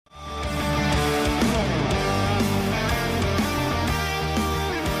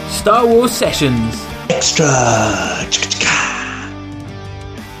Star Wars Sessions. Extra.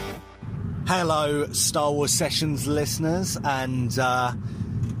 Hello, Star Wars Sessions listeners, and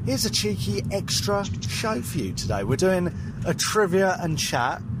here's a cheeky extra show for you today. We're doing a trivia and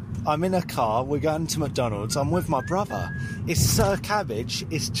chat. I'm in a car, we're going to McDonald's, I'm with my brother. It's Sir Cabbage,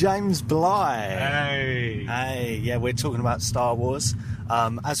 it's James Bly. Hey, yeah, we're talking about Star Wars,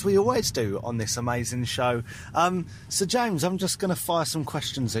 as we always do on this amazing show. So James, I'm just going to fire some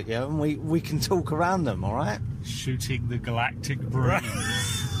questions at you, and we can talk around them, alright? Shooting the galactic breeze.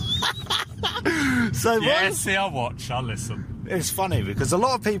 So Yeah, see, I'll watch, I'll listen. It's funny because a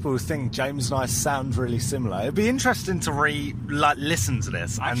lot of people think James and I sound really similar. It'd be interesting to listen to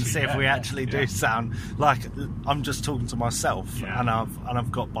this and see if we actually do sound like I'm just talking to myself and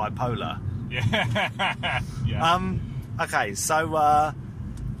I've got bipolar. Yeah. Okay, so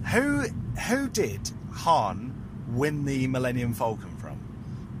who did Han win the Millennium Falcon from?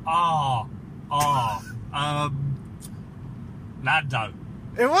 Lando.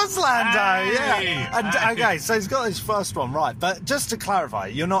 It was Lando, Hey! yeah. And okay, so he's got his first one right. But just to clarify,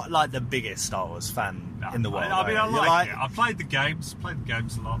 you're not like the biggest Star Wars fan in the world. I mean, I are you? like it. I played the games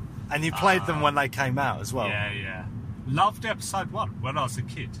a lot. And you played them when they came out as well. Yeah. Loved episode 1 when I was a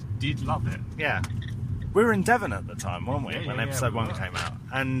kid. Did love it. Yeah. We were in Devon at the time, weren't we, when episode 1 came out?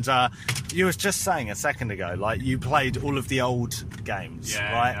 And you was just saying a second ago, like, you played all of the old games,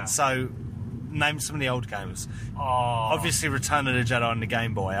 right? Yeah. So, name some of the old games. Oh. Obviously, Return of the Jedi on the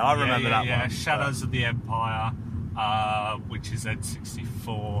Game Boy. I remember that one. Shadows of the Empire, which is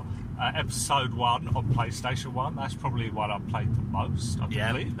N64. Episode 1 on PlayStation 1. That's probably what I played the most. I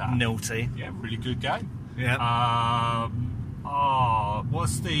believe that. Nilty. Yeah, really good game. Yeah.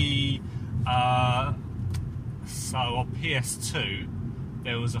 What's the... so on PS2,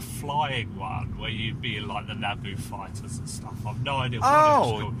 there was a flying one where you'd be like the Naboo fighters and stuff. I've no idea what it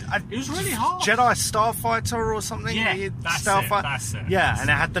was called. It was really hard. Jedi Starfighter or something? Yeah, that's it. Yeah, and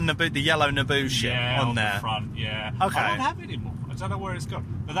it had the yellow Naboo ship on there. The front, yeah. Okay. I don't have it anymore. I don't know where it's gone.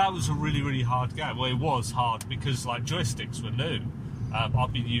 But that was a really, really hard game. Well, it was hard because like joysticks were new.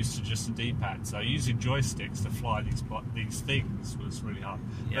 I've been used to just a D-pad, so using joysticks to fly these things was really hard.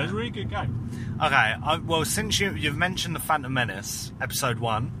 Yeah. It was a really good game. Okay, well, since you've mentioned The Phantom Menace, Episode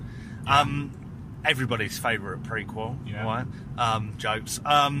 1, everybody's favourite prequel, right? Jokes.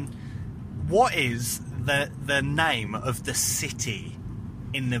 What is the name of the city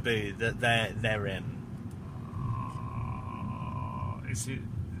in Naboo that they're in? Is it...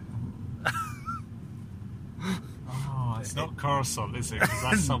 It's not Coruscant, is it? Because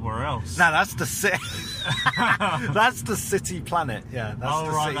that's somewhere else. No, that's the city. That's the city planet. Yeah, that's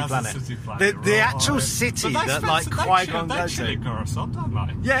the city planet. The actual city that like Qui-Gon goes to. Coruscant,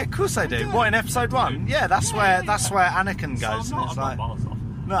 don't they? Yeah, of course they do. What, in Episode 1? Yeah, that's where Anakin goes. So and it's like, miles off.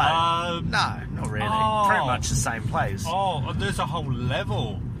 no, not really. Pretty much the same place. Oh, and there's a whole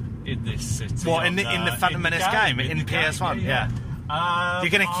level in this city. What, in the Phantom Menace game in PS1? Yeah. You're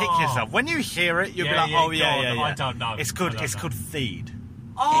going to kick yourself. When you hear it, you'll be like, I don't know. It's called Theed.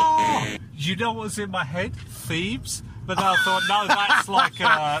 Oh! You know what's in my head? Thebes? But then I thought, no, that's like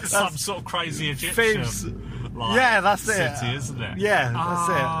some sort of crazy Egyptian Thebes. Yeah, that's it. City, isn't it? Yeah, that's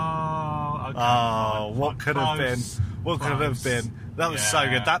it. Okay. Oh, what could have been? What could have been? That was so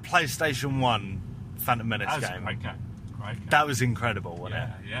good. That PlayStation 1 Phantom Menace game. Great game. That was incredible, wasn't it?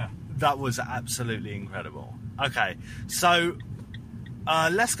 Yeah. That was absolutely incredible. Okay, so...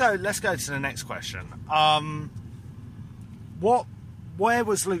 let's go to the next question. Where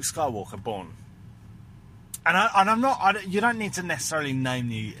was Luke Skywalker born? And I'm not. You don't need to necessarily name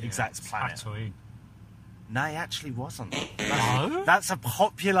the exact planet. Tatooine. No, he actually wasn't. No? That's a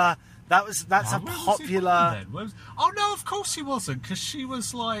popular. That's a popular. Oh no, of course he wasn't, because she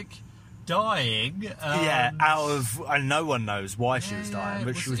was like dying. Out of. And no one knows why she was dying,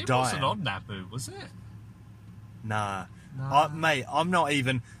 but she was dying. It wasn't on Naboo, was it? Nah. No. Mate, I'm not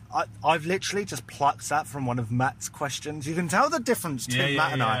even... I've literally just plucked that from one of Matt's questions. You can tell the difference between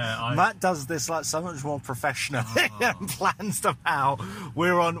Matt and I. Matt does this like so much more professionally and plans them out.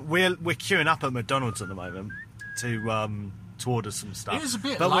 We're queuing up at McDonald's at the moment to order some stuff. It was a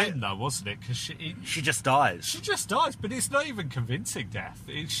bit lame though, wasn't it? Because she just dies. She just dies, but it's not even convincing death.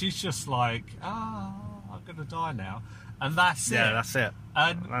 She's just like, I'm going to die now. And that's it. Yeah, that's it.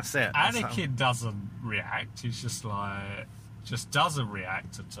 And that's it. Anakin doesn't react. He's just like, doesn't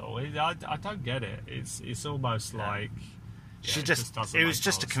react at all. I don't get it. It's almost like it was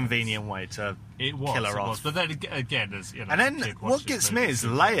just a convenient way to kill her off. But then again, as you know, and then what gets me is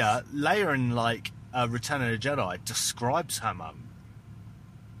Leia in like Return of the Jedi describes her mum.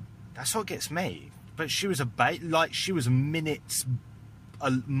 That's what gets me. But she was she was minutes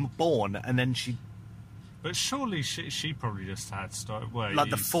born, and then she, But surely she probably just had started. Well, like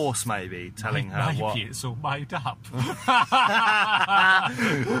the Force maybe telling her maybe what. it's all made up.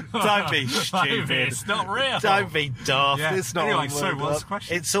 Don't be stupid. Maybe it's not real. Don't be daft. Yeah. It's not. Anyway, all so made what's up. the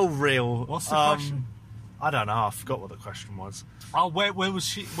question? It's all real. What's the question? I don't know. I forgot what the question was. Oh, where was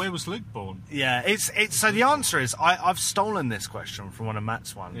she? Where was Luke born? Yeah, it's so the answer is I've stolen this question from one of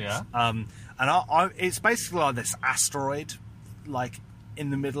Matt's ones. Yeah. And it's basically like this asteroid, like in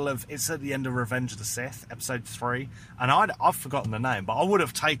the middle of, it's at the end of Revenge of the Sith, episode 3, and I've forgotten the name, but I would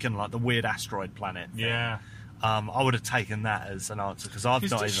have taken like the weird asteroid planet thing. Yeah. I would have taken that as an answer because I've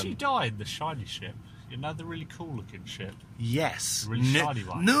not Did even. she die in the shiny ship? You know, the really cool looking ship. Yes, Really shiny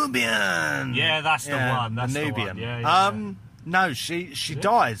one. Nubian. Yeah, that's the one. That's the the Nubian. one. Yeah. No, she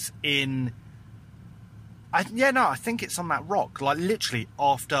dies in. I think it's on that rock. Like literally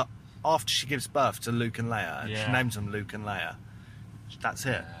after she gives birth to Luke and Leia, and she Yeah. names them Luke and Leia. That's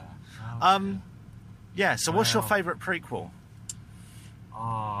it. Oh, Yeah. So, what's your Wow. favourite prequel?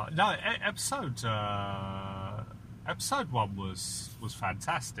 No, episode 1 was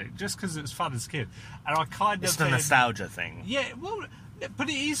fantastic, just because it was fun as a kid, and I kind It's of the nostalgia thing. Yeah, well, but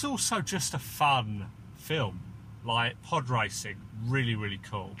it is also just a fun film, like pod racing, really, really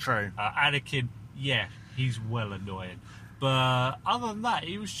cool. True. Anakin, yeah, he's well annoying, but other than that,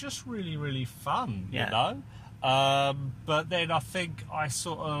 it was just really, really fun. Yeah. You know. But then I think I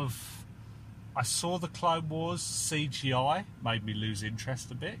saw the Clone Wars CGI, made me lose interest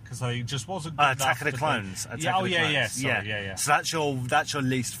a bit because I think it just wasn't good Attack of enough the to Clones. be- Attack of the Clones. Sorry, yeah. So that's your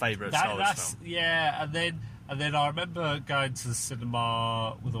least favourite Star Wars That's film. yeah, and then I remember going to the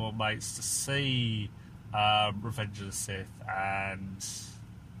cinema with all my mates to see Revenge of the Sith, and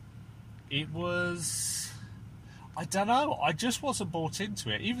it was. I don't know. I just wasn't bought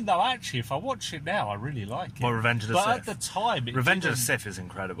into it. Even though, actually, if I watch it now, I really like it. Well, Revenge of the but Sith. at the time, Revenge of the didn't- Sith is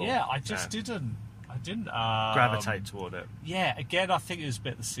incredible. Yeah, I just didn't. I didn't gravitate toward it. Yeah, again, I think it was a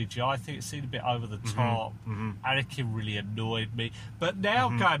bit of the CGI. I think it seemed a bit over the top. Anakin really annoyed me. But now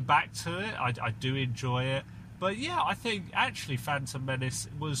going back to it, I do enjoy it. But yeah, I think actually Phantom Menace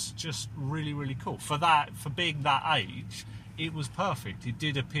was just really, really cool. For being that age, it was perfect. It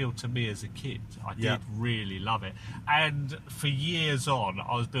did appeal to me as a kid. I did really love it. And for years on,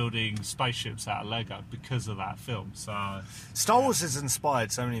 I was building spaceships out of Lego because of that film. So Star Wars has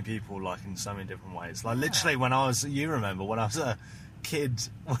inspired so many people, like in so many different ways. Like literally, when I was a kid,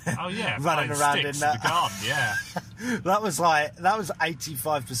 oh yeah, running playing around sticks in that the garden, yeah. that was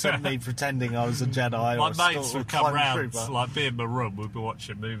 85% me pretending I was a Jedi. My or mates a would come clone round, trooper. like be in my room, we'd be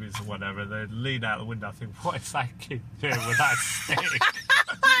watching movies or whatever, and they'd lean out the window and think, what is that kid doing with that stick?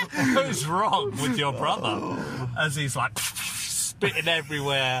 What's wrong with your brother? As he's like spitting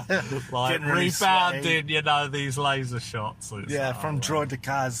everywhere, like Getting really rebounding, these laser shots. It's Yeah, like, from Droid to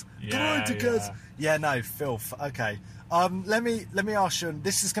Kaz. Yeah, Droid to Kaz. Yeah, no, filth. Okay. Let me ask you.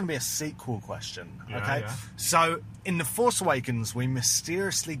 This is going to be a sequel question. Yeah, Okay. yeah. So in The Force Awakens, we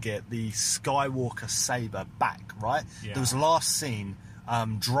mysteriously get the Skywalker saber back. Right. Yeah. There was last seen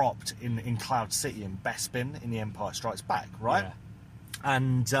dropped in Cloud City in Bespin in The Empire Strikes Back. Right. Yeah.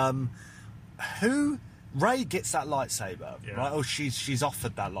 And Rey gets that lightsaber, Yeah. right? Or she's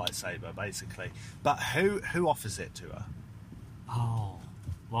offered that lightsaber basically. But who offers it to her? Oh,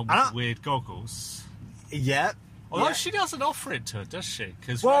 one with Ah. the weird goggles. Yeah. Although yeah. she doesn't offer it to her, does she?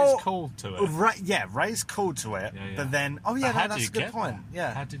 Because Well, Rey's called to it. Rey's called to it, Yeah, yeah. but then But how that's did a he good get point. that?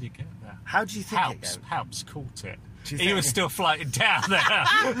 Yeah. How did he get that? How do you think it goes? Palps caught it. Do you He think- was still floating down there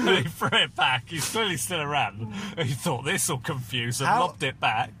and he threw it back. He's clearly still around. He thought this will confuse and How- lobbed it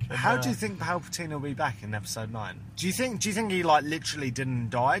back. And, How do you think Palpatine will be back in Episode 9? Do you think he like literally didn't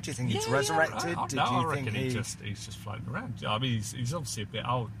die? Do you think he's resurrected? I, Did no, you I think reckon he's just floating around. I mean, he's obviously a bit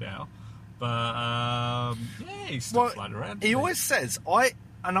old now, but yeah, he's still floating around. He isn't always says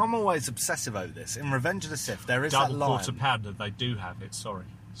and I'm always obsessive over this. In Revenge of the Sith, there is double that line. quarter pounder. They do have it. Sorry.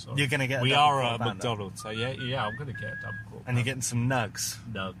 You're gonna get a We double are quarter at pounder. McDonald's, so yeah, I'm gonna get a double quarter. And you're getting some nugs.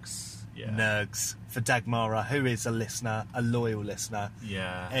 nugs. Yeah. Nugs for Dagmara, who is a listener, a loyal listener,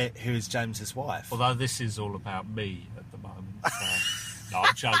 Yeah. who is James's wife. Although this is all about me at the moment. So. No,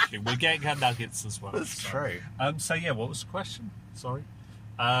 I'm joking. We're getting her nuggets as well. That's true. So yeah, what was the question? Sorry.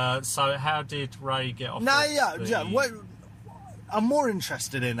 So how did Rey get off? No, of yeah. the- What, I'm more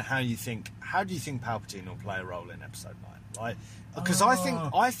interested in how do you think Palpatine will play a role in Episode 9? Like, because I think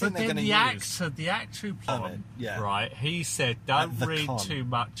But they're then going to use. the actor who played him, yeah. right? He said, At "Don't the read con. too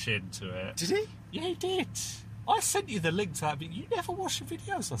much into it." Did he? Yeah, he did. I sent you the link to that, but you never watch the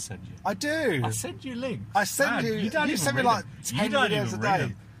videos I send you. I do. I send you links. I send Man, you- You don't you even send me read like them. 10 You don't videos even a read day.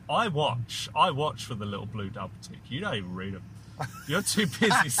 them. I watch for the little blue double tick. You don't even read them. You're too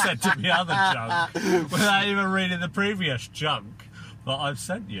busy sending me other junk without even reading the previous junk that I've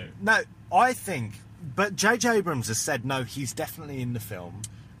sent you. No, I think... But J.J. Abrams has said, no, he's definitely in the film.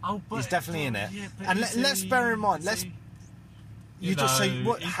 Oh, but... He's definitely in it. Yeah, And let's bear in mind, you just say,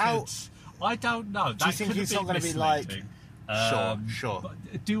 what? How... I don't know. Do you think he's not going to be like... Sure.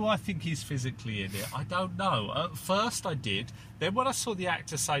 But do I think he's physically in it? I don't know. At first I did. Then when I saw the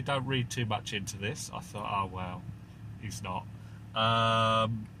actor say, don't read too much into this, I thought, oh, well, he's not.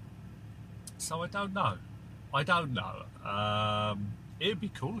 So I don't know. It'd be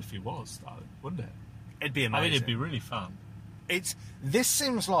cool if he was, though, wouldn't it? It'd be amazing. I mean, it'd be really fun. This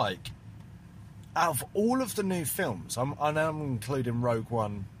seems like, out of all of the new films, I know I'm including Rogue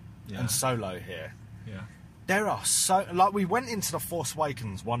One and Solo here. Yeah. There are so... Like, we went into The Force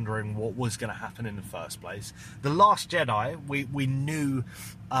Awakens wondering what was going to happen in the first place. The Last Jedi, we knew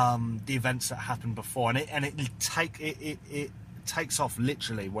the events that happened before, and it takes off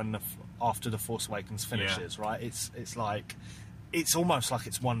literally when after The Force Awakens finishes, right? It's like... It's almost like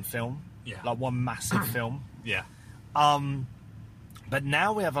it's one film. Yeah. Like one massive film. Yeah. But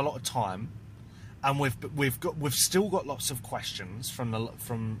now we have a lot of time, and we've still got lots of questions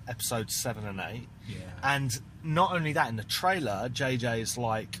from episodes 7 and 8. Yeah. And not only that, in the trailer, JJ's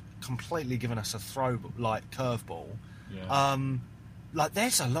like completely given us a curveball. Yeah. Like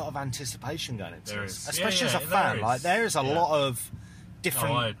there's a lot of anticipation going into There this, is. especially as a There fan. is. Like there is a lot of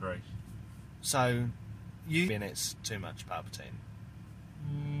different. Oh, I agree. So, in it's too much Palpatine.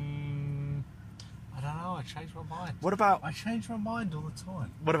 I don't know. I changed my mind. What about? I change my mind all the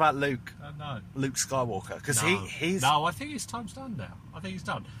time. What about Luke? I don't know. Luke Skywalker, because he's No, I think his time's done now. I think he's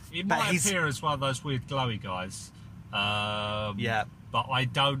done. He might appear as one of those weird glowy guys. Yeah. But I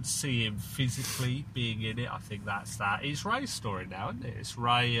don't see him physically being in it. I think that's that. It's Rey's story now, isn't it? It's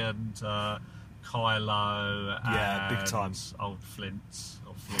Rey and Kylo and big time. old Flint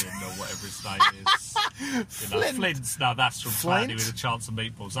or Flynn or whatever his name is. Flint's no, that's from Cloudy with a Chance of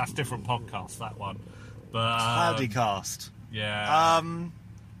Meatballs. That's a different podcast, that one. But Cloudy Cast. Yeah.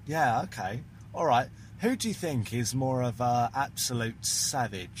 Yeah. Okay. All right. Who do you think is more of a absolute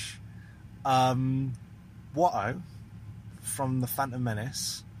savage? Watto from the Phantom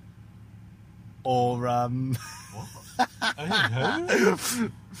Menace, or Who?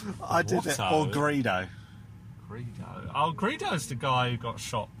 I did it, or Greedo. Greedo. Oh, Greedo's the guy who got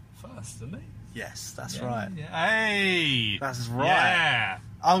shot first, isn't he? Yes, that's right. Yeah. Hey, that's right. Yeah.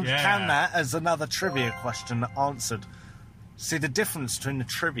 I'll count that as another trivia question answered. See, the difference between the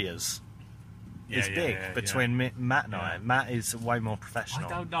trivias is big between Matt and I. Matt is way more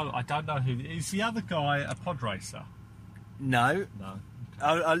professional. I don't know who is the other guy. A pod racer? No.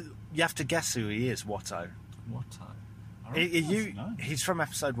 Okay. You have to guess who he is. Watto. Watto. He's from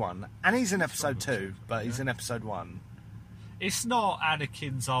episode 1, and he's in episode 2, but he's in episode 1. It's not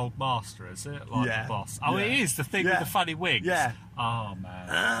Anakin's old master, is it? Like the boss. Oh, it is the thing with the funny wigs. Yeah. Oh man.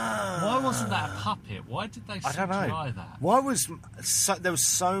 Why wasn't that a puppet? Why did they CGI that? Why was there was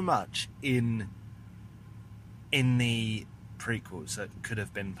so much in the prequels that could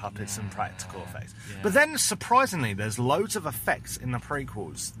have been puppets and practical effects. Yeah. But then, surprisingly, there's loads of effects in the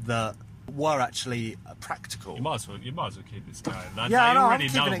prequels that were actually practical. You might as well keep this going. Yeah, I I'm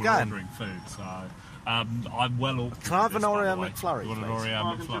keeping it going. Ordering food, so I'm well. Can I have an Oreo McFlurry? You want an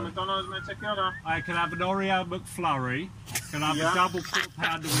Oreo McFlurry? McDonald's, may I take your order? I can have an Oreo McFlurry. Can I have a double quarter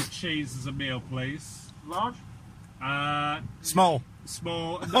pounder with cheese as a meal, please? Large? Small.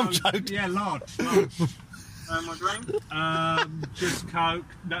 Small. No, I'm joking. Yeah, large. My drink? Just Coke.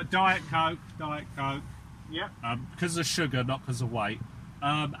 No, Diet Coke. Yeah. Because of sugar, not because of weight.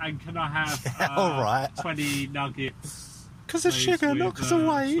 And can I have all right. 20 nuggets? Because of sugar, not because of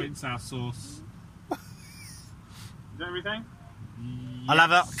weight. Sweet and sour sauce. Is that everything?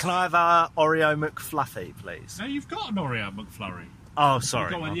 Yes. Can I have a Oreo McFluffy, please? No, you've got an Oreo McFlurry. Oh,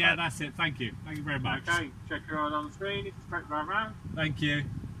 sorry. Go on. Yeah, that's it. Thank you. Thank you very much. Okay, check your order on the screen. It's straight right round. Thank you.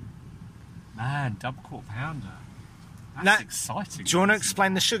 Man, double quarter pounder. That's now, exciting. Do you want to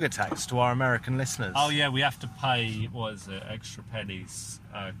explain the sugar tax to our American listeners? Oh yeah, we have to pay extra pennies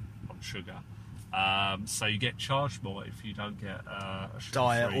on sugar. So you get charged more if you don't get a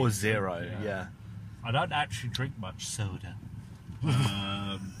diet or zero. Yeah. I don't actually drink much soda,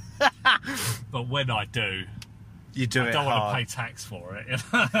 but when I do, you do it. I don't hard. want to pay tax for it.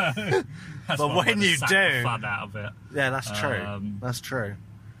 That's but when you do, the fun out of it. Yeah, that's true. That's true.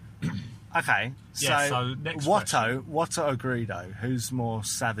 Okay, so next Watto or Greedo, who's more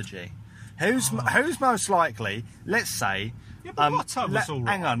savagey? Who's most likely? Let's say. Yeah, but Watto was all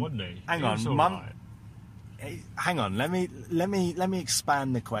right, hang on, wasn't he? Hang on, Hang on. Let me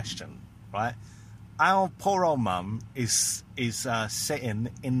expand the question. Right. our poor old mum is sitting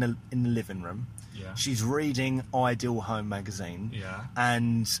in the living room. Yeah. She's reading Ideal Home magazine. Yeah.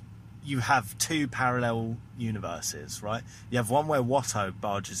 And you have two parallel universes, right? You have one where Watto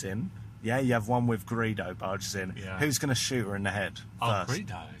barges in. Yeah, you have one with Greedo barges in. Yeah. Who's going to shoot her in the head Oh, first?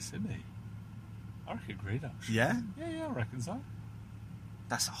 Greedo, isn't he? I reckon Greedo. Yeah? Yeah, I reckon so.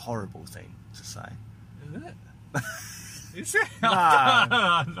 That's a horrible thing to say. Is it? Is it? No,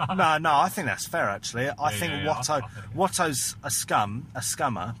 I think that's fair, actually. I think yeah, Watto, I think- Watto's a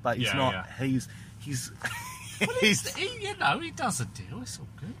scummer, but he's Yeah, not. yeah. He's He, you know, he does a deal. It's all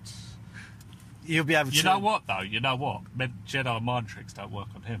good. You'll be able to. You know what, though? You know what? Jedi mind tricks don't work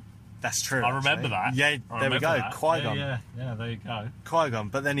on him. That's true. I remember actually. that. Yeah, I there we remember go. that. Qui-Gon. Yeah, there you go. Qui-Gon,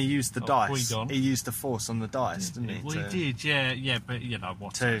 but then he used the Oh, dice. Qui-Gon. He used the Force on the dice, didn't he? Well, to- he did, yeah, but you know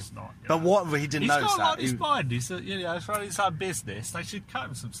what? to- It's not. You But know. what he didn't He's notice got a lot that. on his He- mind. He's he's running his own business. They should cut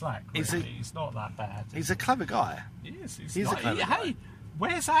him some slack. He's Really. a- He's not that bad. he's a clever guy. He is. he's a not, clever guy. Hey,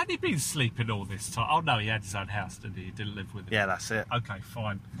 where's Andy been sleeping all this time? Oh no, he had his own house, didn't he? He didn't live with him. Yeah, that's it. Okay,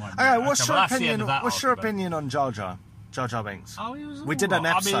 fine. Okay, what's your well, that's the end opinion? of that What's your argument. opinion on Jar Jar? Jar Jar Binks. Oh, he was We did an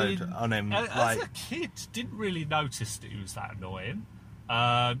alright. episode on him, As like- a kid, didn't really notice that he was that annoying.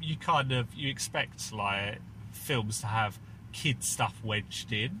 You expect like films to have kid stuff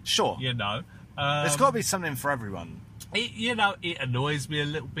wedged in. Sure. You know. There's got to be something for everyone. It annoys me a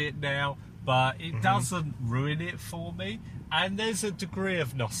little bit now, but it Mm-hmm. doesn't ruin it for me. And there's a degree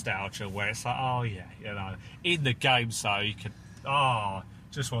of nostalgia where it's like, oh yeah, you know, in the game, so you can,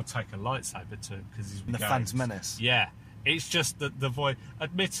 just want to take a lightsaber to him because he's The Phantom Menace. Yeah, it's just that the voice.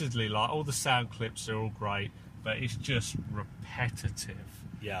 Admittedly, like all the sound clips are all great, but it's just repetitive.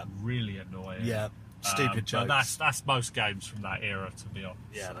 Yeah. really annoying. Yeah, stupid jokes. But that's most games from that era, to be honest.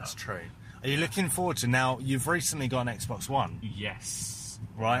 Yeah, that's true. Are you looking forward to now? You've recently got an Xbox One. Yes.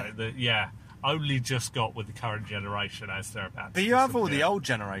 Right. Only just got with the current generation as they're about to. But you have all the disappear. old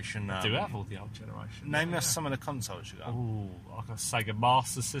generation. I do have all the old generation. Name yeah. us some of the consoles you got. Oh, I've got a Sega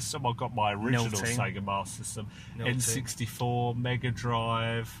Master System. I've got my original Nilty. Sega Master System. Nilty. N64, Mega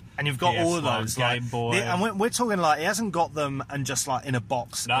Drive. And you've got all of PS1, those, Game Boy. and we're talking like he hasn't got them and just like in a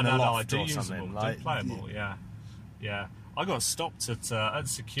box No, in a I loft do or use something. them all. Like, Do play them all, yeah. I got stopped at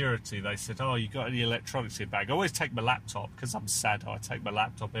security. They said, "Oh, you got any electronics in your bag?" I always take my laptop because I'm sad. I take my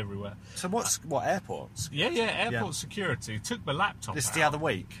laptop everywhere. So what airports? Yeah, airport security took my laptop. This out. the other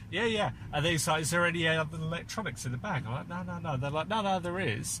week. Yeah. And they say, "Is there any other electronics in the bag?" I'm like, "No." They're like, "No, there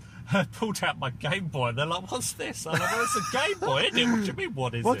is." I pulled out my Game Boy. And they're like, "What's this?" I'm like, "Well, it's a Game Boy, isn't it? What do you mean?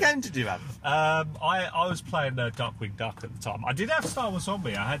 What is What it?" game did you have? I was playing Darkwing Duck at the time. I did have Star Wars on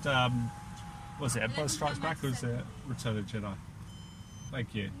me. I had was it Empire Strikes Back or was it Return of the Jedi?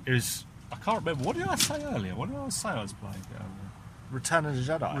 Thank you. It was I can't remember. What did I say earlier? What did I say I was playing? Return of the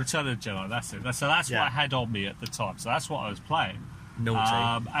Jedi. Return of the Jedi. That's it. So that's Yeah. what I had on me at the time. So that's what I was playing.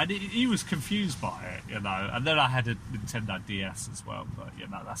 Naughty. And he was confused by it, you know. And then I had a Nintendo DS as well. But you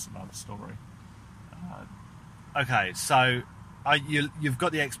know, that's another story. Okay, so you've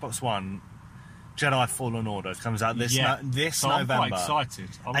got the Xbox One. Jedi Fallen Order comes out this so November. I'm quite excited.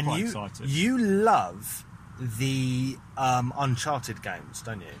 I'm quite you excited. you love the Uncharted games,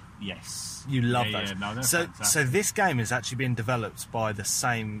 don't you? Yes. You love yeah, those. Yeah, no, they're so fantastic. this game is actually being developed by the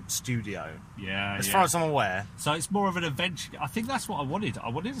same studio. Yeah. As far as I'm aware. So it's more of an adventure. I think that's what I wanted. I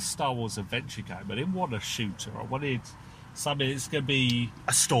wanted a Star Wars adventure game. I didn't want a shooter. I wanted something that's going to be,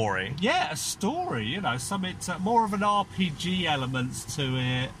 A story. a story. You know, something more of an RPG elements to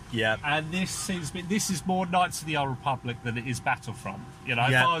it. Yeah. And this is more Knights of the Old Republic than it is Battlefront. You know,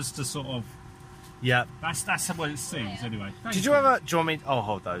 Yeah. if I was to sort of, Yeah. that's what it seems anyway. Thank Did you ever? Do you want me? Oh,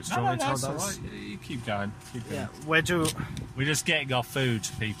 hold those. Do you No, want me to that's hold all those? right. You keep going. Keep going. Yeah. Where do? We're just getting our food,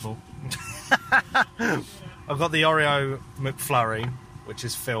 people. I've got the Oreo McFlurry, which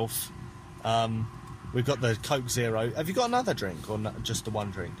is filth. We've got the Coke Zero. Have you got another drink or just the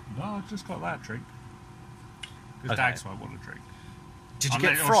one drink? No, I've just got that drink. Because Okay. Dags won't want to drink. Did you I'll get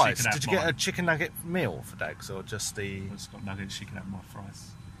let- or she fries? can have Did you get mine. a chicken nugget meal for Dags or just the? I've just got nuggets. She can have my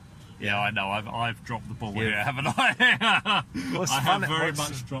fries. Yeah, I know. I've dropped the ball Yeah. here, haven't I? What's I have funny- very what's-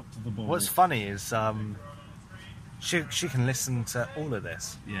 much dropped the ball. What's funny is she can listen to all of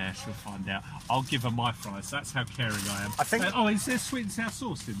this. Yeah, she'll find out. I'll give her my fries. That's how caring I am. I think- is there sweet and sour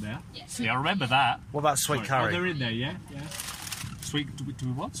sauce in there? Yes. See, I remember that. What about sweet Sorry. curry? Oh, they're in there. Yeah. Sweet. Do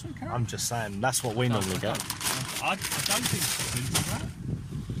we want sweet curry? I'm just saying that's what we normally get. I don't think she's into that.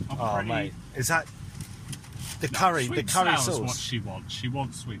 I'm Oh pretty- mate, is that the No, curry? sweet The and curry sour's what sauce. she wants. She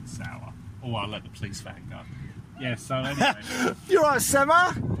wants sweet and sour. Oh, I'll let the police van go. Yeah. So anyway. You right,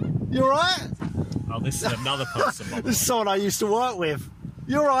 Sema? You right? Oh, this is another person. by the This is way. someone I used to work with.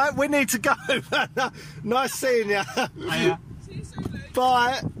 You're right. We need to go. Nice seeing you. Yeah.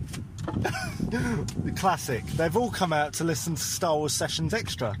 Bye. The classic. They've all come out to listen to Star Wars Sessions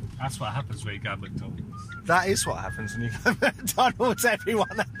Extra. That's what happens when you go to McDonald's. That is what happens when you go to McDonald's. Everyone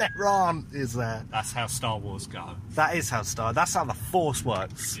and their aunt is there. That's how Star Wars go. That is how That's how the Force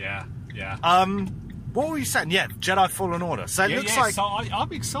works. Yeah. What were you saying? Yeah, Jedi Fallen Order. So it looks like... So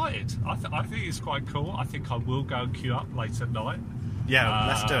I'm excited. I think it's quite cool. I think I will go and queue up late at night. Yeah,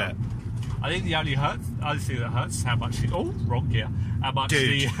 let's do it. I think the only thing that hurts is how much... wrong gear. How much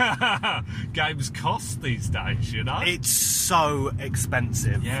Dude. the games cost these days, you know? It's so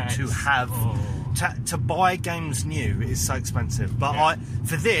expensive to have... To buy games new is so expensive. But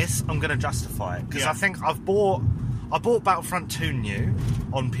for this, I'm going to justify it. Because I think I bought Battlefront 2 new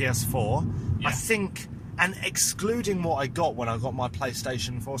on PS4. Yeah. I think... And excluding what I got when I got my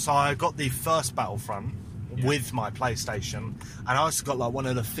PlayStation 4. So I got the first Battlefront with my PlayStation. And I also got like one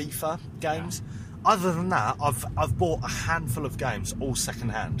of the FIFA games. Yeah. Other than that, I've bought a handful of games, all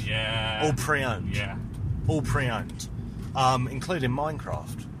second-hand. Yeah. All pre-owned. Yeah. All pre-owned. Including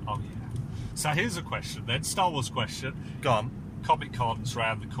Minecraft. Oh, yeah. So here's a question then. Star Wars question. Go on. Comic-Con's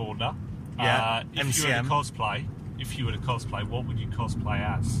round the corner. Yeah. If you were to cosplay, what would you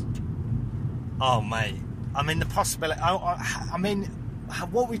cosplay as? Oh, mate. I mean, the possibility... I mean,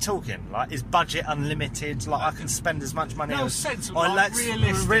 what are we talking? Like, is budget unlimited? Like, I can spend as much money as... sensible.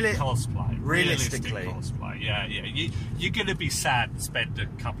 Realistic cosplay. Realistically. Cosplay. Yeah. You're going to be sad and spend a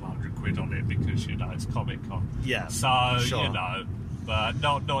couple £100 on it because, it's Comic-Con. Yeah. So, sure. but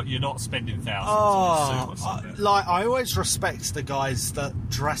you're not spending thousands on a suit or something. I always respect the guys that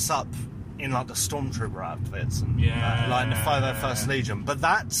dress up in, like, the Stormtrooper outfits and, like, in the 501st Legion. But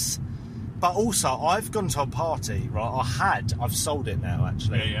also, I've gone to a party, right? I've sold it now,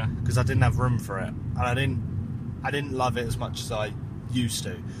 actually. Yeah. Because I didn't have room for it. And I didn't love it as much as I used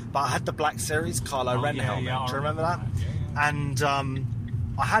to. But I had the Black Series Kylo Ren helmet. Do you remember that? Yeah. And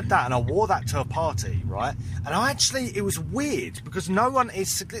I had that and I wore that to a party, right? And it was weird because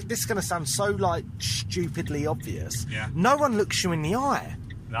this is going to sound so, like, stupidly obvious. Yeah. No one looks you in the eye.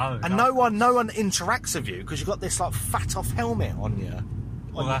 No. No one interacts with you because you've got this, like, fat off helmet on you.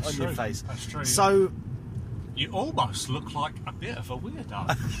 Well, on your face. That's true. So you almost look like a bit of a weirdo.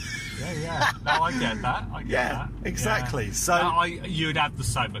 Yeah. No, I get that. Yeah, exactly. Yeah. So you'd have the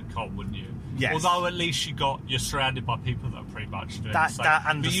same at con, wouldn't you? Yes. Although at least you're surrounded by people that are pretty much doing that. the same.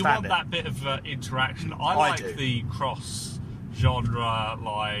 That but you want that bit of interaction. I like the cross genre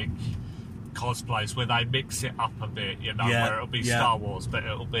like cosplays where they mix it up a bit. Where it'll be Star Wars, but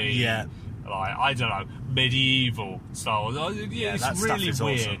it'll be like, I don't know, medieval Star Wars. It's really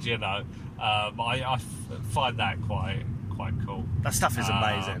weird, awesome. I find that quite cool. That stuff is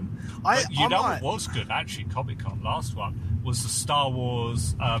amazing. What was good, actually, Comic-Con, last one, was the Star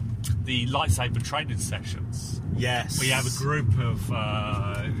Wars, the lightsaber training sessions. Yes. We have a group of,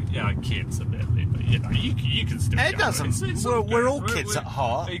 kids, admittedly, but, you can still It go. doesn't. We're all kids at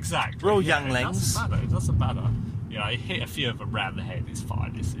heart. Exactly. We're all younglings. It doesn't matter. Hit a few of them round the head, it's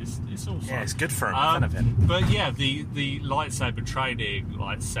fine. It's all fun. Yeah, it's good for them, fun of him. But yeah, the lightsaber training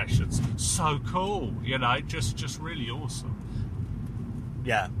sessions, so cool. Just really awesome.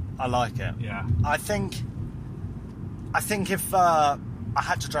 Yeah, I like it. Yeah. I think if I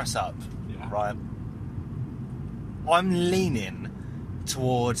had to dress up, right, I'm leaning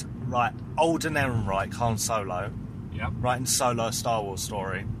toward Alden Ehrenreich, Han Solo. Yeah. Right, in Solo, a Star Wars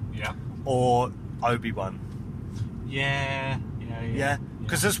story. Yeah. Or Obi-Wan. Yeah.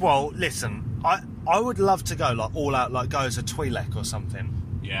 Because as well, listen, I would love to go like all out, like go as a Twi'lek or something.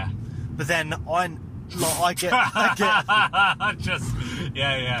 Yeah. But then I get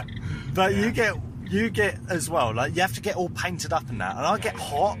But you get as well. Like you have to get all painted up in that, and I get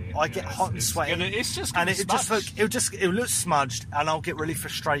hot. I get hot and sweaty. It'll look smudged, and I'll get really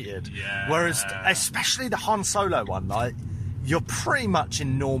frustrated. Yeah. Whereas, especially the Han Solo one, like you're pretty much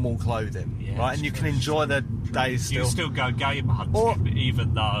in normal clothing, right? And you can enjoy the days still. You still go game hunting,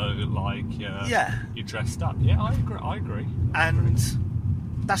 even though you're dressed up. Yeah, I agree. And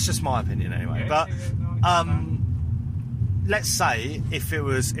that's just my opinion anyway. Let's say if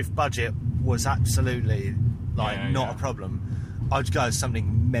budget was absolutely not a problem, I'd go as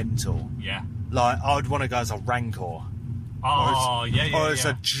something mental. Yeah. Like I'd want to go as a Rancor. Or as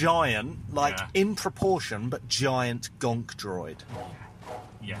a giant, in proportion, but giant gonk droid.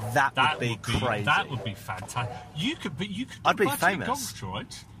 Yeah, that would be crazy. That would be fantastic. I'd be famous. Gonk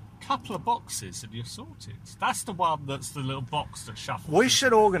droid, couple of boxes and you're sorted. That's the one that's the little box that shuffles. We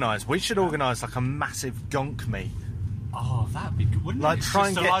should organise like a massive gonk meet. Oh, that'd be good. Wouldn't it? It's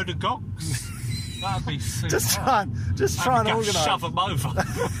just a load of gonks. That'd be super. Just try and organise. Shove them over.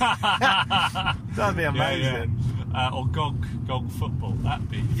 That'd be amazing. Yeah. Or GOG football. That'd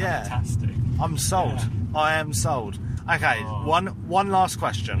be fantastic. I'm sold. Yeah. I am sold. Okay, one last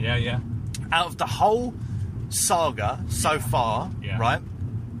question. Yeah. Out of the whole saga so far, right?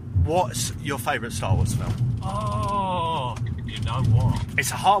 What's your favourite Star Wars film? Oh, you know what? It's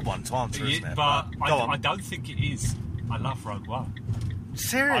a hard one to answer, isn't it? But go on. I don't think it is. I love Rogue One.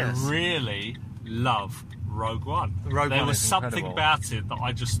 Serious? I really love Rogue One. Rogue there One was is something incredible. about it that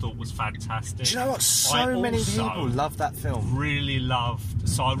I just thought was fantastic. Do you know what? So many also people love that film. Really loved.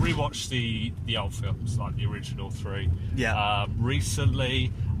 So I rewatched the old films, like the original 3. Yeah.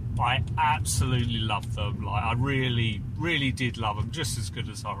 Recently, I absolutely loved them. Like I really, really did love them, just as good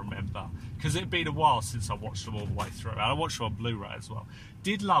as I remember. Because it'd been a while since I watched them all the way through. And I watched them on Blu-ray as well.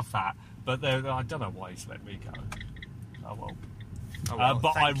 Did love that, but I don't know why he's let me go. Oh well.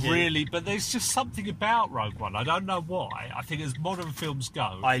 But but there's just something about Rogue One. I don't know why. I think as modern films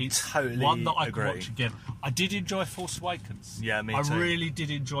go, it's totally one that I agree. could watch again. I did enjoy Force Awakens. Yeah, me I too. really did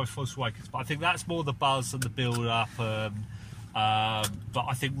enjoy Force Awakens, but I think that's more the buzz and the build-up. But I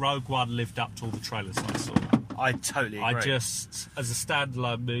think Rogue One lived up to all the trailers I saw. I totally agree. As a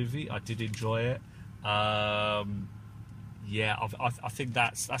standalone movie, I did enjoy it. I think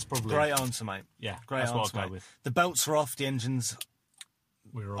that's probably Great answer, mate. Yeah, great that's answer, what I'll mate. go with. The belts are off. The engines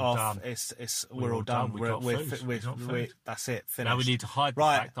We're all off. done. We're all done. We got food. We got food. That's it. Finished. Now we need to hide the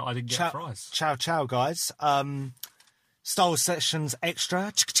fact that I didn't get fries. Ciao, guys. Star Wars Sessions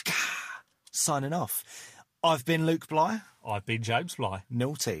Extra. Signing off. I've been Luke Bly. I've been James Bly.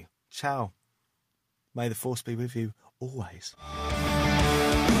 Naughty. Ciao. May the Force be with you always.